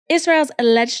Israel's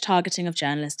alleged targeting of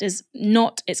journalists is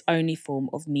not its only form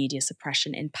of media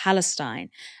suppression in Palestine.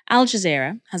 Al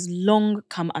Jazeera has long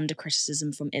come under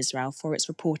criticism from Israel for its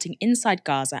reporting inside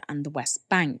Gaza and the West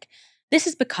Bank. This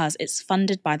is because it's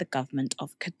funded by the government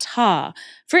of Qatar.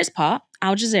 For its part,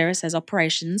 Al Jazeera says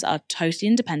operations are totally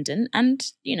independent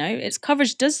and, its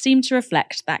coverage does seem to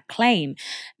reflect that claim.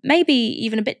 Maybe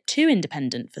even a bit too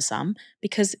independent for some,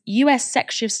 because US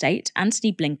Secretary of State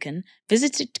Antony Blinken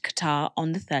visited Qatar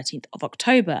on the 13th of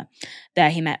October. There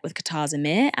he met with Qatar's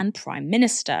Emir and Prime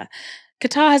Minister.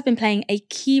 Qatar has been playing a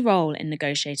key role in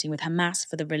negotiating with Hamas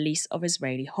for the release of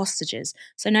Israeli hostages,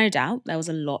 so no doubt there was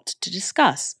a lot to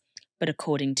discuss. But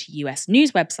according to US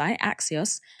news website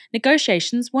Axios,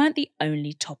 negotiations weren't the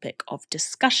only topic of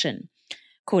discussion.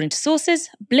 According to sources,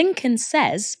 Blinken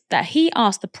says that he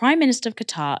asked the Prime Minister of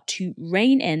Qatar to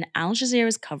rein in Al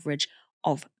Jazeera's coverage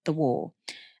of the war.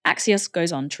 Axios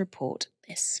goes on to report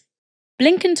this.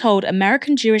 Blinken told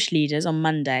American Jewish leaders on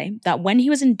Monday that when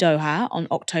he was in Doha on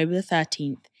October the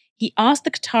 13th, he asked the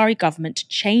Qatari government to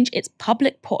change its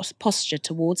public posture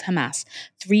towards Hamas,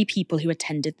 3 people who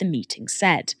attended the meeting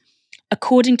said.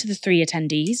 According to the 3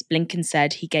 attendees, Blinken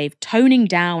said he gave toning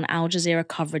down Al Jazeera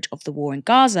coverage of the war in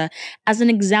Gaza as an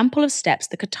example of steps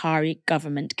the Qatari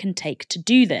government can take to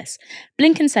do this.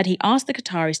 Blinken said he asked the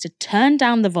Qataris to turn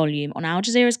down the volume on Al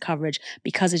Jazeera's coverage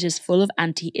because it is full of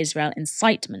anti-Israel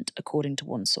incitement, according to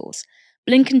one source.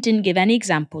 Blinken didn't give any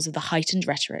examples of the heightened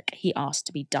rhetoric he asked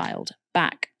to be dialed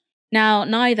back. Now,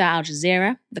 neither Al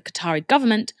Jazeera, the Qatari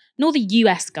government, nor the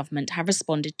US government have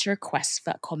responded to requests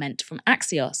for comment from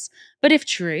Axios. But if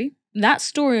true, that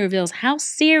story reveals how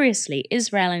seriously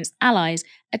Israel and its allies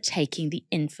are taking the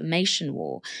information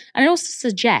war. And it also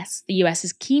suggests the US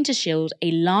is keen to shield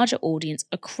a larger audience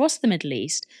across the Middle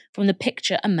East from the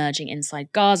picture emerging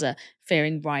inside Gaza,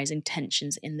 fearing rising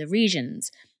tensions in the regions.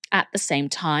 At the same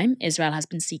time, Israel has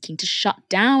been seeking to shut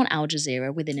down Al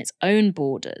Jazeera within its own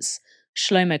borders.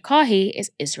 Shlomo Karhi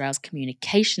is Israel's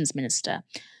communications minister.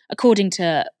 According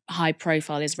to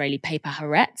high-profile Israeli paper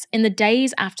Haaretz, in the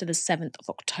days after the 7th of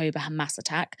October Hamas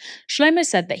attack, Shlomo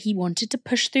said that he wanted to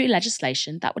push through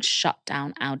legislation that would shut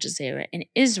down Al Jazeera in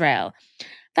Israel.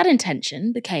 That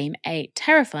intention became a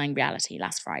terrifying reality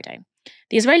last Friday.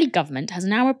 The Israeli government has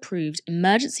now approved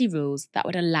emergency rules that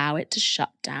would allow it to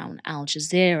shut down Al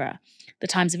Jazeera. The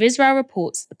Times of Israel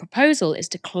reports the proposal is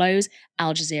to close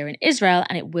Al Jazeera in Israel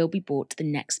and it will be brought to the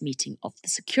next meeting of the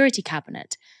Security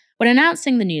Cabinet. When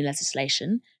announcing the new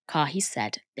legislation, Karhi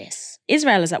said this: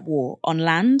 Israel is at war on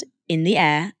land, in the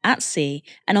air, at sea,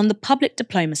 and on the public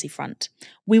diplomacy front.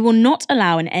 We will not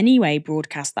allow in any way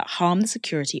broadcasts that harm the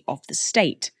security of the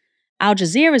state. Al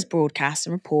Jazeera's broadcasts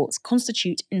and reports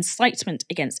constitute incitement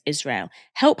against Israel,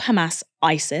 help Hamas,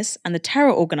 ISIS, and the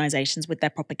terror organizations with their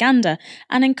propaganda,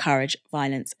 and encourage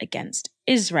violence against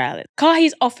Israel.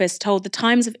 Karhi's office told the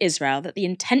Times of Israel that the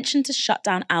intention to shut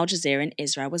down Al Jazeera in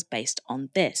Israel was based on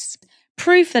this: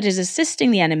 proof that it is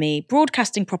assisting the enemy,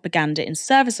 broadcasting propaganda in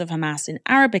service of Hamas in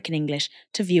Arabic and English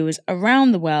to viewers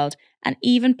around the world, and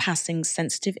even passing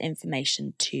sensitive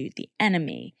information to the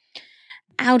enemy.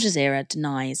 Al Jazeera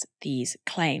denies these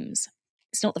claims.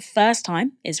 It's not the first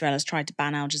time Israel has tried to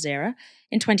ban Al Jazeera.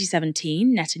 In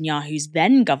 2017, Netanyahu's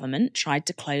then government tried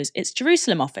to close its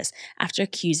Jerusalem office after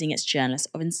accusing its journalists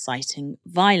of inciting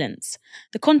violence.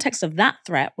 The context of that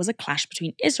threat was a clash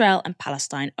between Israel and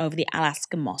Palestine over the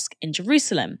Al-Aqsa Mosque in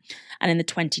Jerusalem. And in the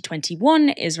 2021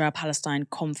 Israel-Palestine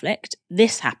conflict,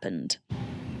 this happened.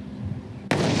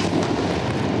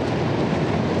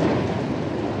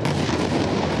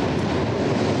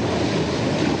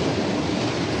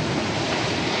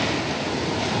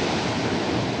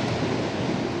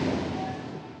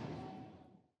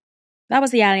 That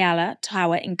was the Al-Yala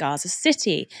Tower in Gaza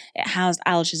City. It housed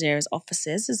Al Jazeera's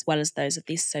offices as well as those of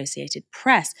the Associated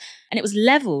Press, and it was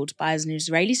levelled by an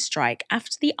Israeli strike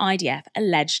after the IDF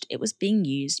alleged it was being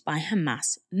used by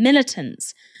Hamas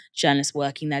militants. Journalists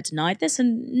working there denied this,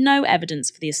 and no evidence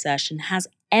for the assertion has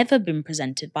ever been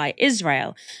presented by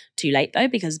Israel. Too late, though,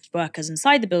 because workers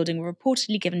inside the building were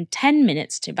reportedly given 10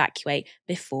 minutes to evacuate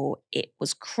before it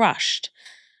was crushed.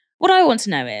 What I want to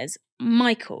know is,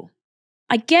 Michael,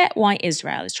 I get why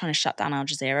Israel is trying to shut down Al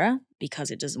Jazeera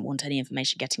because it doesn't want any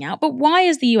information getting out, but why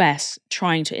is the US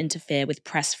trying to interfere with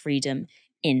press freedom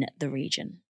in the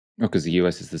region? Well, because the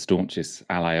US is the staunchest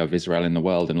ally of Israel in the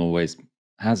world and always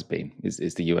has been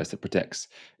is the US that protects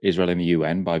Israel in the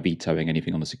UN by vetoing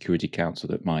anything on the Security Council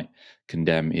that might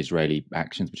condemn Israeli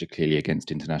actions which are clearly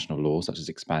against international law, such as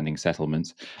expanding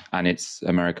settlements, and it's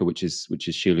America which is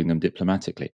shielding them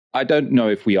diplomatically. I don't know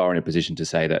if we are in a position to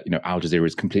say that Al Jazeera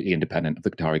is completely independent of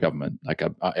the Qatari government. Like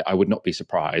I would not be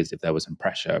surprised if there was some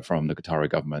pressure from the Qatari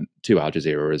government to Al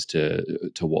Jazeera as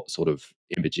to what sort of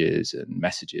images and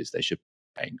messages they should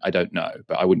paint. I don't know,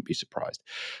 but I wouldn't be surprised.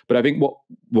 But I think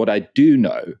what I do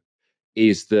know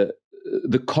is that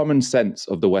the common sense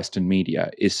of the Western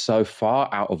media is so far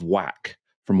out of whack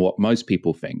from what most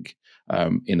people think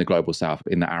in the global South,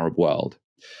 in the Arab world,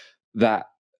 that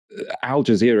Al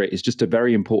Jazeera is just a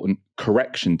very important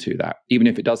correction to that. Even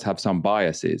if it does have some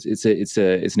biases, it's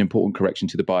an important correction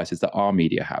to the biases that our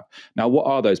media have. Now, what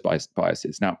are those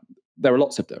biases? Now, there are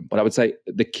lots of them, but I would say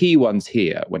the key ones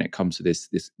here, when it comes to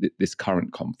this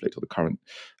current conflict, or the current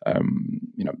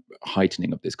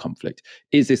heightening of this conflict,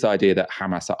 is this idea that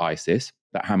Hamas are ISIS,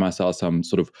 that Hamas are some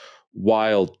sort of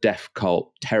wild death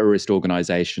cult terrorist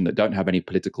organization that don't have any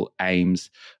political aims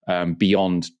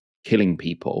beyond killing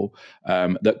people,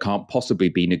 that can't possibly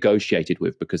be negotiated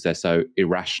with because they're so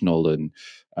irrational and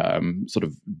sort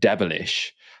of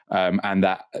devilish, and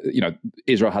that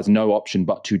Israel has no option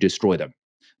but to destroy them.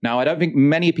 Now, I don't think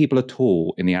many people at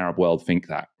all in the Arab world think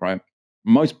that, right?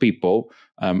 Most people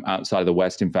outside of the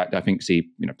West, in fact, I think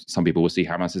some people will see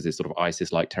Hamas as this sort of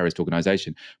ISIS-like terrorist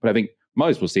organization, but I think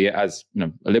most will see it as a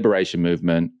liberation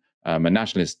movement, a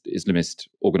nationalist Islamist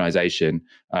organization,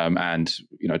 and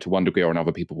to one degree or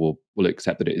another, people will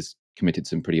accept that it has committed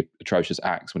some pretty atrocious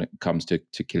acts when it comes to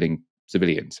killing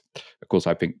civilians. Of course,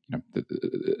 I think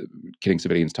killing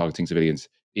civilians, targeting civilians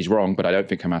is wrong, but I don't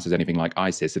think Hamas is anything like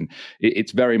ISIS, and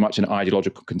it's very much an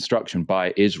ideological construction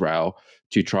by Israel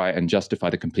to try and justify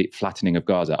the complete flattening of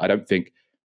Gaza. I don't think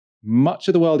much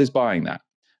of the world is buying that.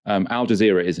 Al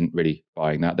Jazeera isn't really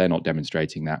buying that. They're not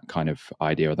demonstrating that kind of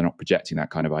idea, or they're not projecting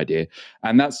that kind of idea.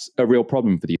 And that's a real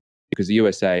problem for the US, because the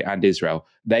USA and Israel,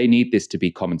 they need this to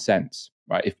be common sense,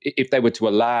 right? If they were to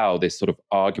allow this sort of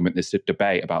argument, this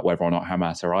debate about whether or not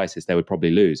Hamas or ISIS, they would probably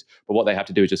lose. But what they have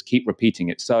to do is just keep repeating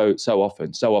it so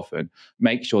often,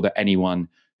 make sure that anyone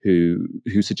who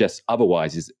suggests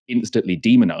otherwise is instantly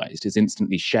demonized, is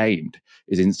instantly shamed,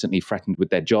 is instantly threatened with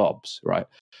their jobs, right?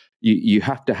 You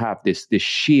have to have this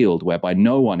shield whereby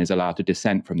no one is allowed to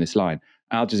dissent from this line.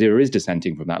 Al Jazeera is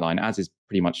dissenting from that line, as is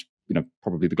pretty much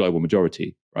probably the global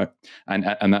majority, right?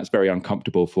 And that's very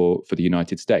uncomfortable for the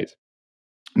United States.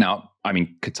 Now, I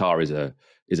mean, Qatar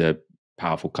is a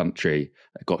powerful country.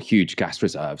 They've got huge gas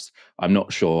reserves. I'm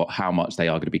not sure how much they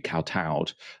are going to be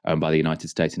kowtowed by the United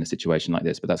States in a situation like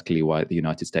this, but that's clearly why the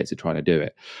United States are trying to do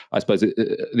it. I suppose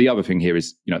the other thing here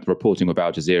is, the reporting of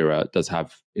Al Jazeera does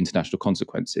have international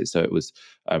consequences. So it was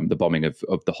the bombing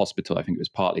of the hospital. I think it was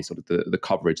partly sort of the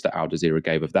coverage that Al Jazeera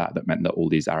gave of that meant that all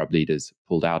these Arab leaders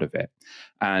pulled out of it.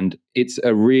 And it's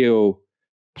a real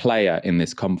player in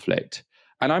this conflict.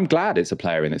 And I'm glad it's a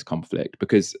player in this conflict,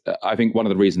 because I think one of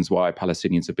the reasons why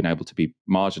Palestinians have been able to be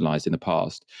marginalized in the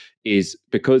past is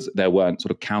because there weren't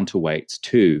sort of counterweights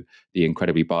to the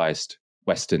incredibly biased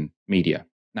Western media.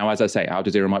 Now, as I say, Al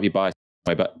Jazeera might be biased,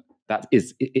 but that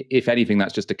is, if anything,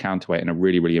 that's just a counterweight, and a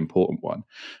really, really important one.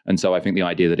 And so I think the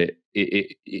idea that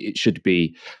it should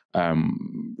be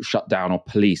shut down or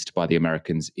policed by the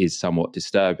Americans is somewhat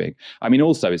disturbing. I mean,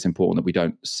 also, it's important that we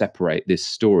don't separate this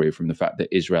story from the fact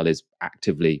that Israel is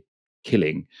actively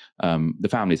killing the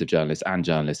families of journalists and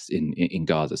journalists in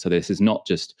Gaza. So this is not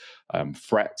just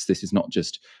threats. This is not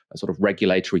just sort of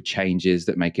regulatory changes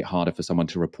that make it harder for someone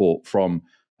to report from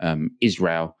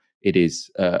Israel. It is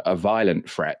a violent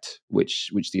threat which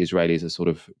the Israelis are sort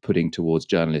of putting towards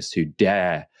journalists who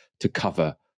dare to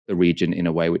cover the region in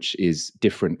a way which is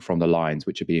different from the lines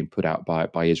which are being put out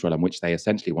by Israel, and which they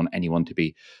essentially want anyone to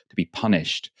be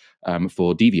punished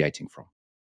for deviating from.